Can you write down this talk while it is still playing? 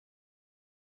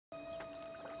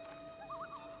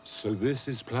So this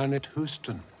is planet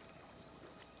Houston.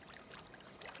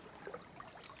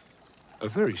 A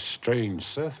very strange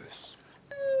surface.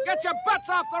 Get your butts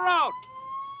off the road!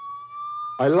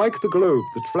 I like the globe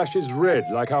that flashes red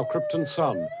like our Krypton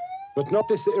sun, but not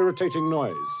this irritating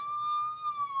noise.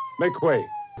 Make way.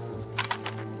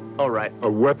 All right. A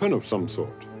weapon of some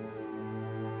sort.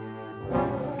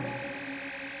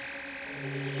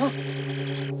 Huh?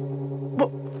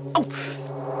 Whoa. Oh.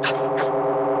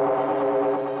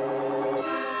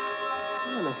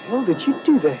 How the hell did you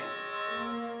do that?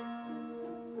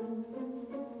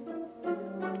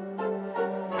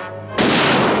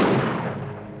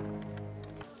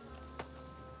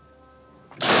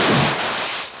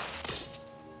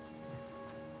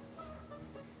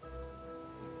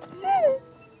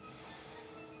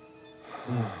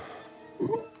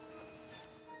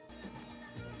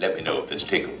 Let me know if this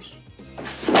tickles.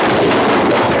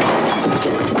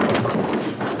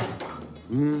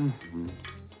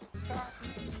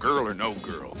 Girl or no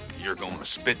girl, you're gonna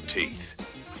spit teeth.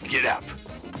 Get up.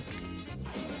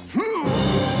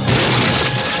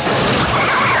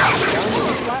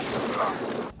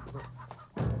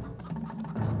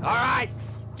 All right,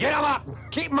 get him up.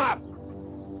 Keep him up.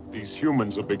 These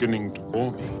humans are beginning to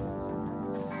bore me.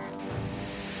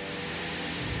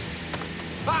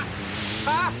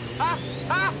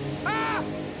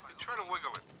 Try to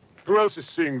wiggle it. Who else is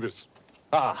seeing this?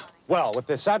 Well, with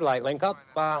this satellite link up,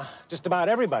 just about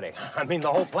everybody. I mean,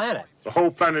 the whole planet. The whole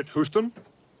planet Houston?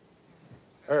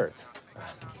 Earth.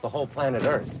 The whole planet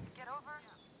Earth.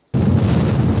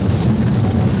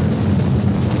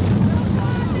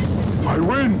 I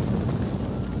win!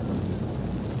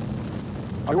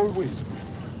 I always win.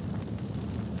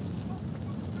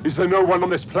 Is there no one on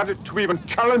this planet to even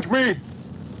challenge me?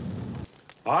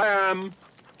 I am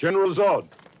General Zod,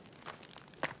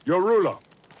 your ruler.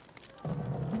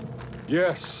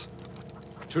 Yes,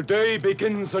 today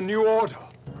begins a new order.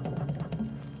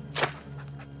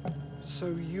 So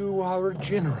you are a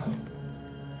general.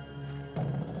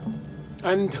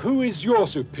 And who is your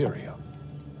superior?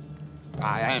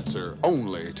 I answer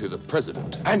only to the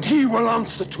president. And he will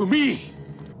answer to me.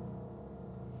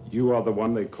 You are the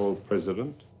one they call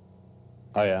president?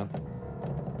 I am.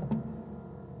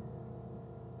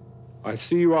 I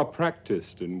see you are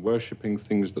practiced in worshipping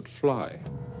things that fly.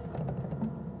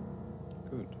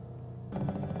 Good.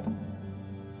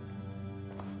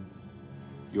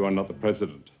 You are not the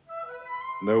president.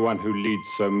 No one who leads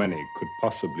so many could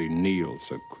possibly kneel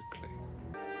so quickly.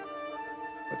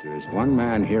 But there is one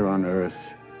man here on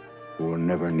Earth who will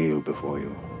never kneel before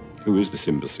you. Who is this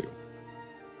imbecile?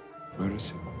 Where is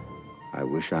he? I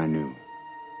wish I knew.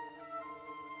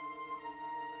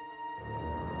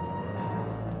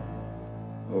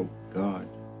 Oh, God.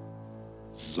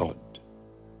 Zod.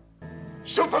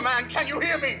 Superman, can you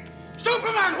hear me?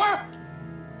 Superman, where?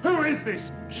 Who is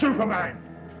this Superman?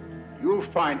 You'll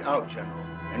find out, General.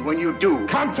 And when you do...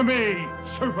 Come to me,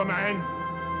 Superman.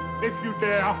 If you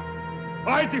dare,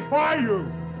 I defy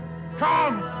you.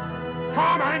 Come!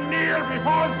 Come and kneel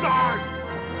before Zod!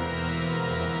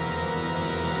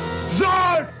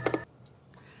 Zod!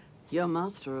 You're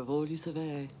master of all you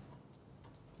survey.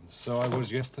 So I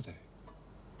was yesterday.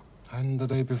 And the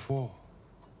day before.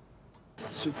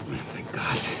 Superman, thank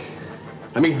God.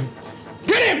 I mean,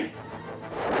 Get him!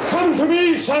 Come to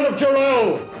me, son of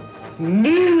Jor-El!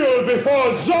 Kneel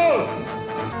before Zod!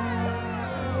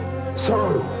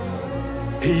 So,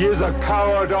 he is a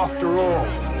coward after all.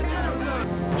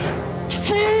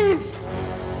 Fools!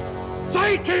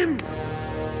 Take him!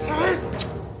 Take him!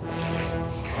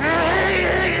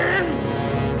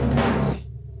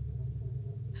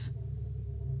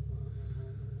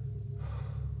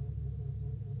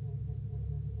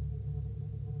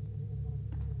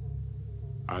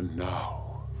 And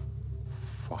now,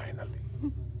 finally.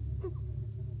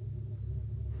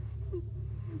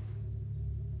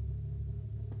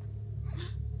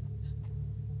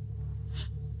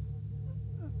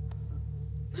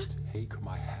 Take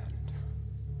my hand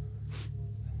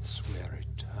and swear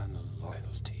eternal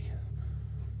loyalty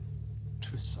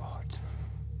to Zod.